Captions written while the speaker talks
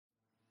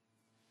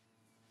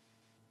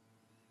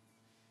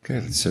Okay,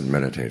 let's sit and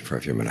meditate for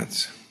a few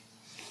minutes.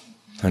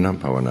 Hanam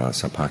pavana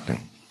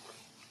sapakning.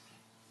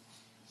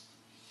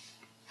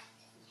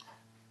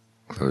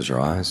 Close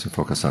your eyes and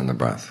focus on the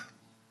breath.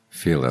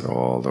 Feel it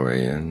all the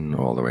way in,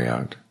 all the way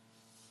out.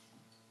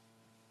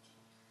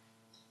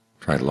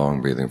 Try long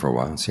breathing for a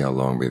while and see how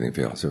long breathing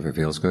feels. If it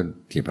feels good,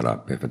 keep it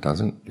up. If it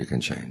doesn't, you can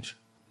change.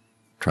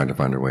 Try to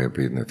find a way of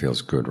breathing that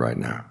feels good right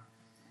now.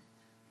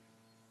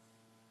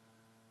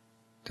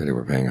 Today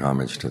we're paying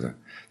homage to the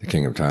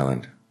King of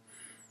Thailand,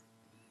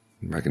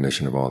 in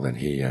recognition of all that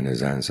he and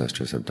his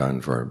ancestors have done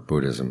for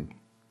Buddhism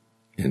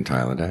in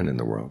Thailand and in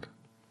the world.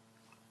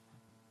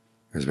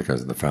 It's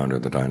because the founder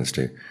of the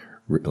dynasty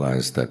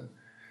realized that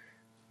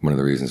one of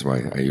the reasons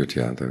why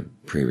Ayutthaya, the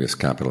previous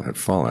capital, had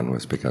fallen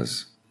was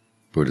because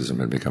Buddhism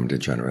had become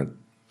degenerate,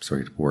 so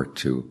he worked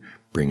to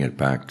bring it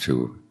back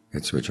to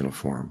its original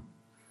form.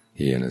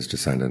 He and his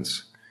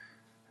descendants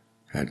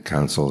had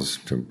councils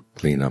to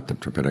clean up the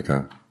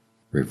Tripitaka,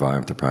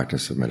 revive the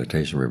practice of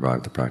meditation,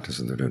 revive the practice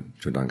of the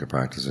Tridanga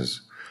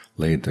practices,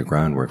 laid the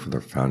groundwork for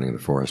the founding of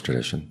the forest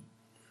tradition.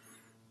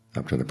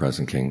 Up to the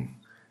present king,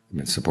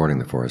 been supporting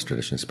the forest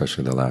tradition,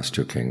 especially the last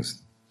two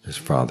kings, his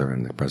father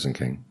and the present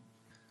king.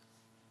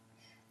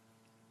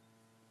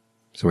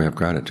 So we have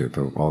gratitude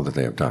for all that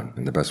they have done.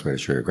 And the best way to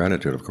show your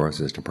gratitude, of course,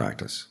 is to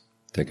practice.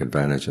 Take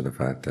advantage of the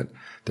fact that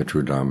the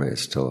true Dhamma is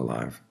still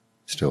alive,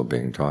 still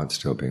being taught,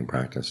 still being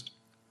practiced.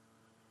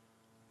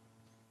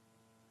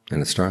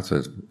 And it starts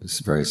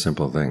with very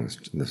simple things,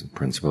 the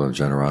principle of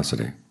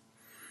generosity.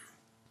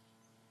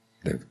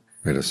 They've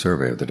made a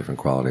survey of the different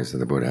qualities that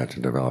the Buddha had to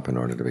develop in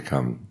order to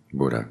become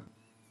Buddha.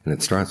 And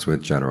it starts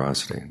with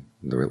generosity,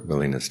 the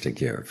willingness to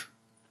give.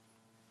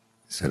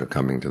 Instead of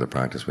coming to the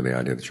practice with the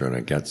idea that you're going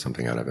to get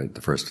something out of it,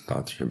 the first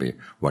thought should be,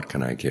 what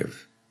can I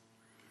give?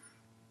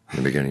 In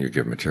the beginning you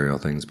give material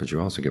things, but you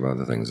also give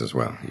other things as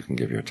well. You can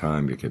give your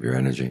time, you give your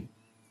energy,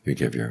 you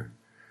give your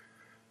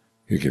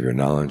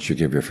knowledge, you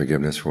give your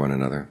forgiveness for one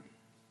another.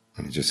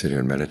 When you just sit here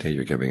and meditate,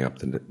 you're giving up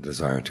the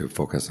desire to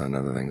focus on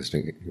other things.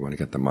 You want to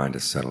get the mind to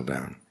settle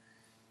down.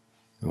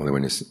 Only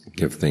when you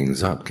give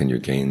things up can you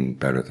gain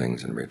better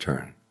things in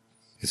return.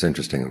 It's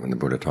interesting when the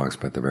Buddha talks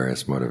about the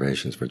various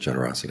motivations for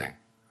generosity.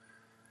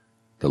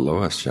 The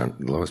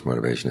lowest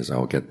motivation is,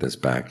 I'll get this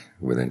back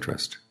with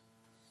interest,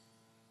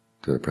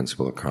 to the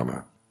principle of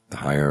karma. The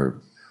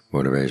higher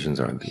motivations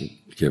are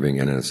giving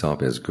in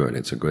itself is good.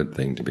 It's a good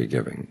thing to be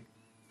giving.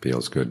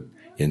 Feels good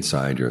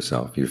inside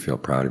yourself. You feel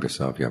proud of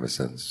yourself. You have a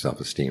sense of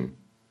self-esteem.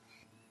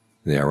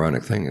 The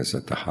ironic thing is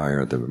that the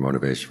higher the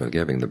motivation for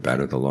giving, the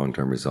better the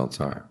long-term results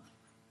are.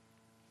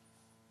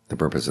 The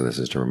purpose of this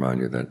is to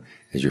remind you that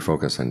as you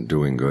focus on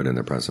doing good in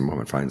the present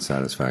moment, find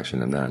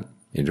satisfaction in that.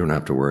 You don't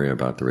have to worry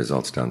about the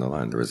results down the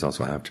line. The results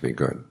will have to be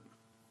good.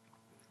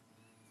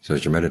 So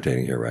as you're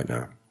meditating here right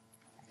now,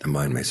 the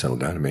mind may settle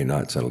down. It may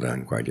not settle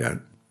down quite yet.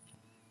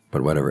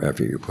 But whatever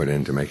effort you put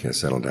into making it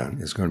settle down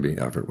is going to be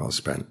effort well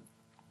spent.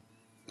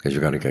 Because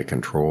you've got to get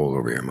control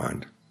over your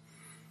mind.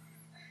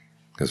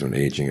 Because when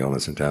aging,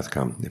 illness, and death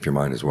come, if your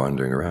mind is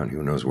wandering around,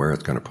 who knows where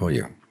it's going to pull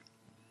you.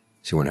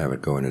 So you want to have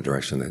it go in a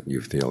direction that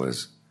you feel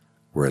is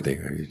worthy,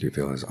 or you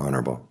feel is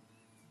honorable.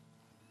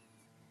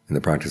 And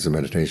the practice of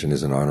meditation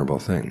is an honorable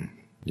thing.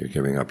 You're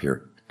giving up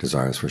your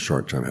desires for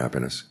short-term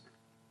happiness,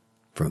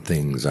 from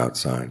things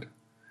outside.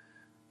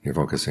 You're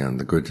focusing on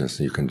the goodness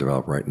that you can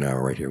develop right now,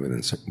 right here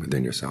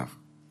within yourself.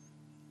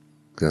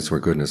 That's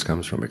where goodness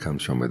comes from. It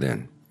comes from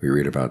within. We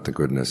read about the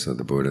goodness of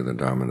the Buddha, the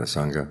Dhamma, and the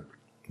Sangha.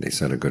 They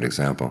set a good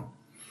example.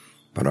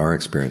 But our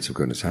experience of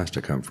goodness has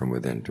to come from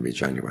within to be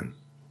genuine.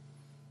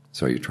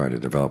 So you try to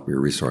develop your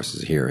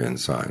resources here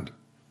inside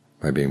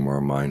by being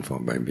more mindful,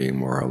 by being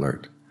more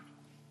alert,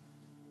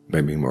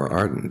 by being more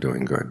ardent,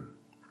 doing good.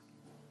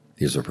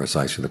 These are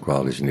precisely the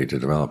qualities you need to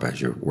develop as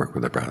you work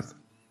with the breath.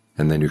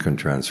 And then you can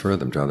transfer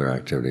them to other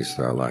activities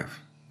throughout life.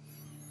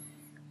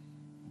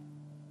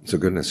 So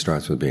goodness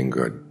starts with being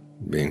good,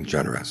 being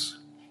generous.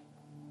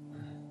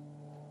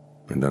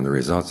 And then the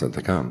results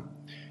that come,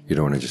 you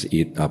don't want to just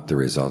eat up the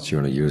results. You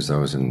want to use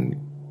those and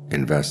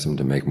invest them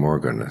to make more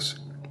goodness.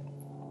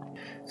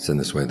 It's in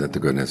this way that the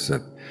goodness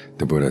that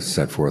the Buddha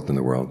set forth in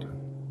the world,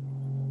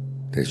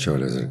 they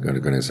showed as a good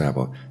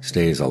example,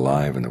 stays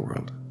alive in the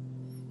world.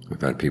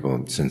 We've had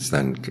people since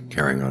then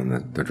carrying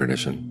on the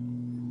tradition,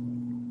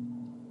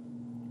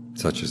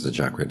 such as the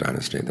Jakri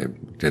dynasty. They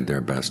did their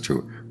best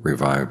to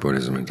revive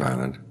Buddhism in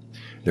Thailand.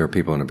 There are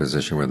people in a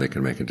position where they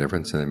can make a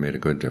difference, and they made a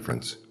good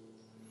difference.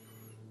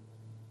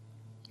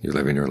 You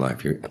live in your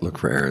life, you look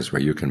for areas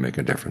where you can make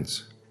a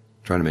difference.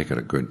 Try to make it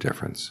a good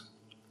difference.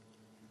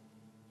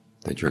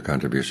 That your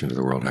contribution to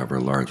the world, however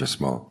large or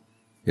small,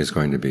 is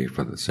going to be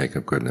for the sake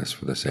of goodness,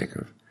 for the sake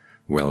of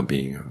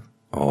well-being of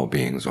all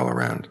beings all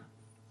around.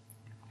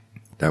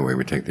 That way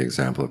we take the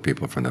example of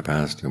people from the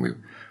past and we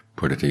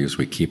put it to use,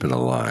 we keep it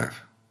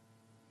alive.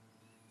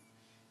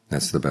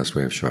 That's the best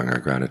way of showing our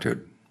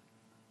gratitude.